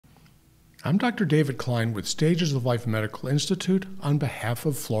I'm Dr. David Klein with Stages of Life Medical Institute on behalf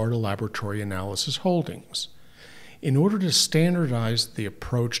of Florida Laboratory Analysis Holdings. In order to standardize the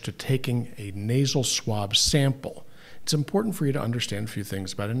approach to taking a nasal swab sample, it's important for you to understand a few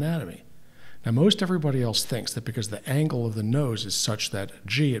things about anatomy. Now, most everybody else thinks that because the angle of the nose is such that,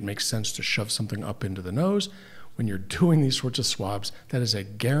 gee, it makes sense to shove something up into the nose. When you're doing these sorts of swabs, that is a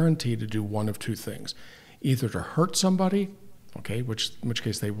guarantee to do one of two things. Either to hurt somebody, okay, in which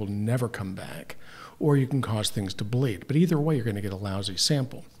case they will never come back, or you can cause things to bleed. But either way, you're going to get a lousy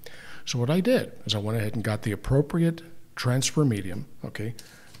sample. So what I did is I went ahead and got the appropriate transfer medium, okay?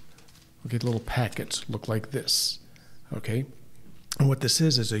 We'll get little packets, look like this, okay? And what this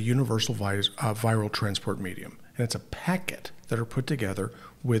is a universal viral transport medium. And it's a packet that are put together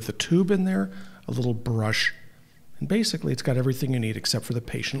with the tube in there, a little brush, and basically it's got everything you need except for the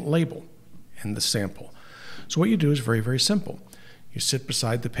patient label and the sample. So what you do is very, very simple. You sit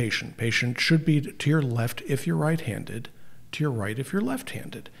beside the patient. Patient should be to your left if you're right-handed, to your right if you're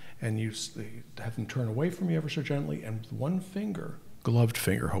left-handed. And you have them turn away from you ever so gently, and with one finger, gloved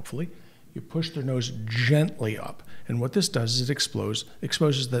finger hopefully, you push their nose gently up. And what this does is it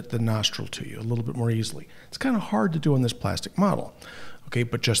exposes the nostril to you a little bit more easily. It's kind of hard to do on this plastic model, okay?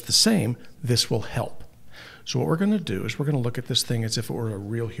 But just the same, this will help. So what we're going to do is we're going to look at this thing as if it were a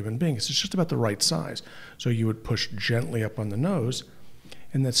real human being. It's just about the right size. So you would push gently up on the nose,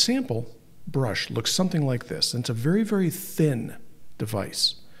 and that sample brush looks something like this. And it's a very, very thin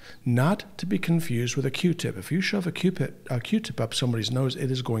device, not to be confused with a Q-tip. If you shove a Q-tip up somebody's nose,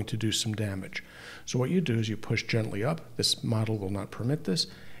 it is going to do some damage. So what you do is you push gently up. This model will not permit this.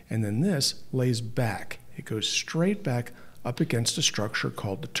 And then this lays back. It goes straight back up against a structure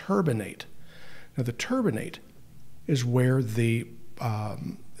called the turbinate. Now, the turbinate is where the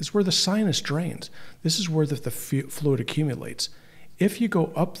sinus drains. This is where the fluid accumulates. If you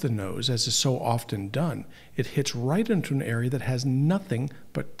go up the nose, as is so often done, it hits right into an area that has nothing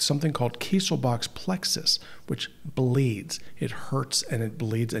but something called Kieselbach's plexus, which bleeds. It hurts and it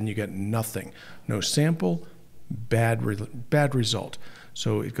bleeds, and you get nothing. No sample, bad result.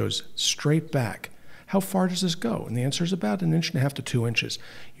 So it goes straight back. How far does this go? And the answer is about 1.5 inches to 2 inches.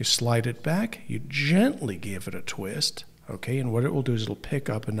 You slide it back, you gently give it a twist, okay? And what it will do is it'll pick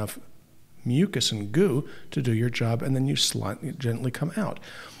up enough mucus and goo to do your job, and then you gently come out.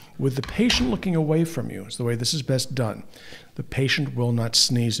 With the patient looking away from you, is the way this is best done. The patient will not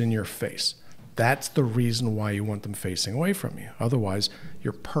sneeze in your face. That's the reason why you want them facing away from you. Otherwise,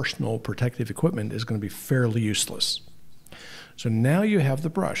 your personal protective equipment is going to be fairly useless. So now you have the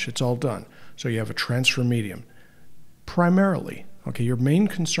brush. It's all done. So you have a transfer medium. Primarily, okay, your main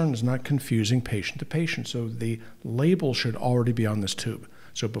concern is not confusing patient to patient, so the label should already be on this tube.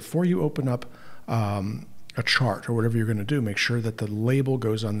 So before you open up a chart or whatever you're going to do, make sure that the label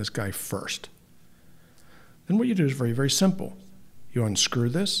goes on this guy first. Then what you do is very, very simple. You unscrew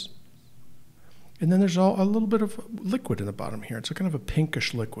this, and then there's a little bit of liquid in the bottom here. It's a kind of a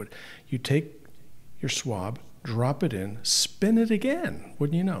pinkish liquid. You take your swab, drop it in, spin it again,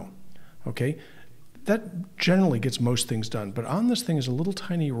 wouldn't you know? Okay, that generally gets most things done, but on this thing is a little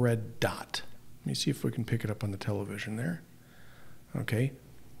tiny red dot. Let me see if we can pick it up on the television there. Okay,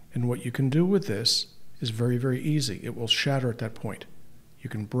 and what you can do with this is very, very easy. It will shatter at that point. You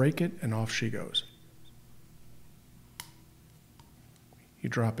can break it, and off she goes. You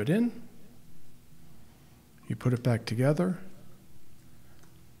drop it in, you put it back together,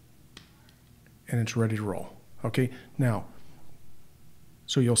 and it's ready to roll. Okay, now,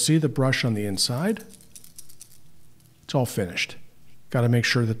 so you'll see the brush on the inside. It's all finished. Got to make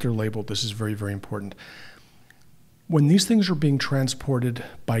sure that they're labeled. This is very, very important. When these things are being transported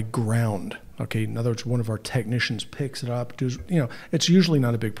by ground, okay, in other words, one of our technicians picks it up, it's usually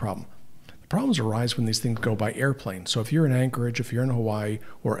not a big problem. The problems arise when these things go by airplane. So if you're in Anchorage, if you're in Hawaii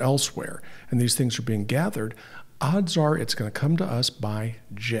or elsewhere, and these things are being gathered, odds are it's going to come to us by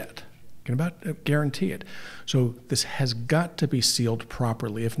jet. Can about guarantee it. So this has got to be sealed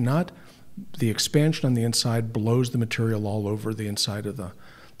properly. If not, the expansion on the inside blows the material all over the inside of the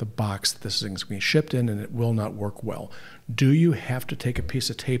box that this thing's being shipped in, and it will not work well. Do you have to take a piece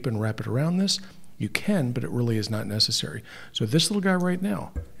of tape and wrap it around this? You can, but it really is not necessary. So this little guy right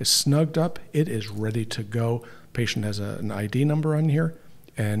now is snugged up. It is ready to go. Patient has an ID number on here,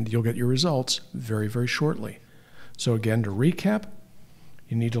 and you'll get your results very, very shortly. So again, to recap,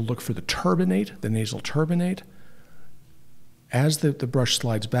 you need to look for the turbinate, the nasal turbinate. As the brush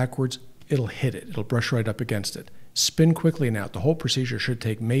slides backwards, it'll hit it. It'll brush right up against it. Spin quickly and out. The whole procedure should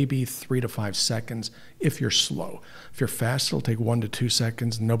take maybe 3 to 5 seconds if you're slow. If you're fast, it'll take 1 to 2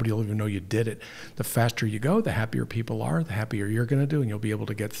 seconds. Nobody will even know you did it. The faster you go, the happier people are, the happier you're going to do, and you'll be able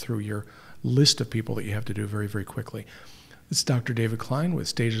to get through your list of people that you have to do very, very quickly. This is Dr. David Klein with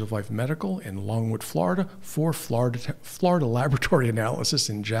Stages of Life Medical in Longwood, Florida, for Florida Laboratory Analysis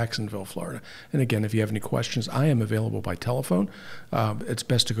in Jacksonville, Florida. And again, if you have any questions, I am available by telephone. It's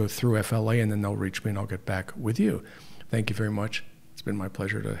best to go through FLA, and then they'll reach me, and I'll get back with you. Thank you very much. It's been my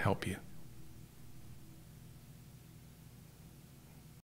pleasure to help you.